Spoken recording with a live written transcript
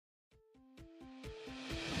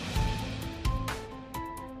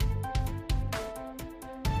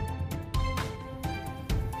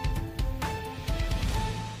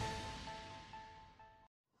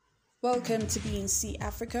Welcome to BNC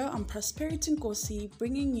Africa. I'm Prosperity Nkosi,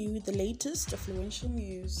 bringing you the latest influential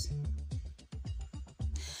news.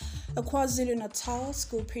 A KwaZulu-Natal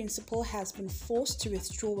school principal has been forced to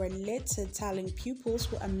withdraw a letter telling pupils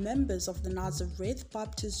who are members of the Nazareth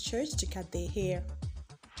Baptist Church to cut their hair.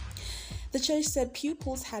 The church said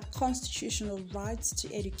pupils had constitutional rights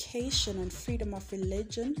to education and freedom of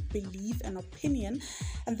religion, belief, and opinion,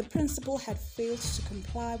 and the principal had failed to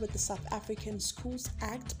comply with the South African Schools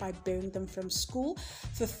Act by barring them from school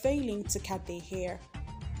for failing to cut their hair.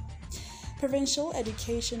 Provincial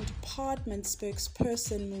Education Department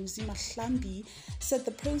spokesperson Muzi Mahlambi said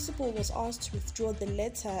the principal was asked to withdraw the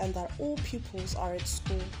letter and that all pupils are at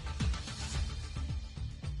school.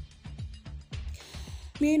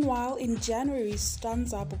 Meanwhile, in January,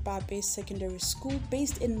 Stanza Bobabe Secondary School,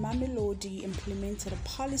 based in Mamelodi, implemented a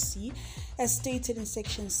policy, as stated in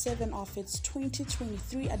Section 7 of its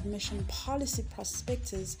 2023 Admission Policy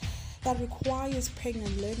Prospectus, that requires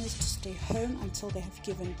pregnant learners to stay home until they have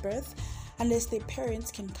given birth, unless their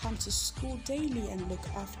parents can come to school daily and look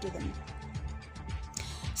after them.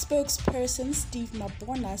 Spokesperson Steve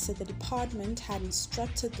Mabona said the department had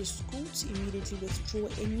instructed the school to immediately withdraw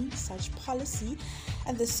any such policy,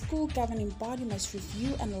 and the school governing body must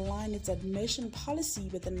review and align its admission policy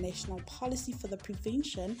with the National Policy for the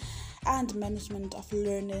Prevention and Management of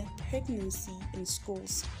Learner Pregnancy in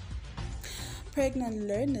Schools. Pregnant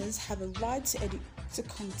learners have a right to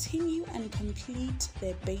continue and complete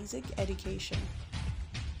their basic education.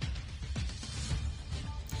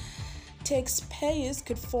 Taxpayers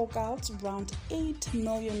could fork out around 8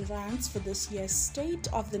 million rands for this year's State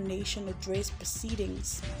of the Nation Address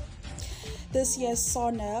proceedings. This year's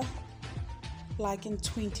SONA, like in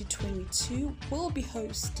 2022, will be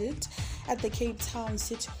hosted at the Cape Town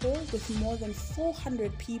City Hall, with more than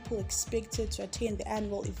 400 people expected to attend the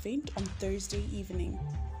annual event on Thursday evening.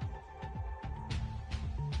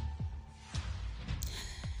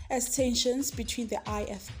 As tensions between the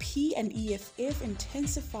IFP and EFF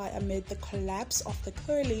intensify amid the collapse of the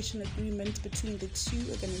coalition agreement between the two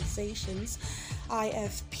organizations,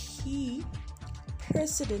 IFP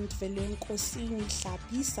President Nkosi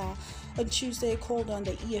on Tuesday called on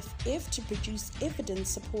the EFF to produce evidence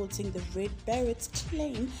supporting the Red Berets'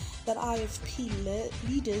 claim that IFP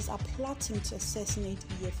leaders are plotting to assassinate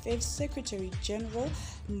EFF Secretary General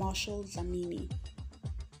Marshall Dlamini.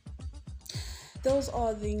 Those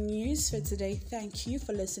are the news for today. Thank you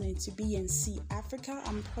for listening to BNC Africa.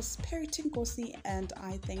 I'm Prosperity Nkosi and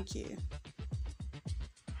I thank you.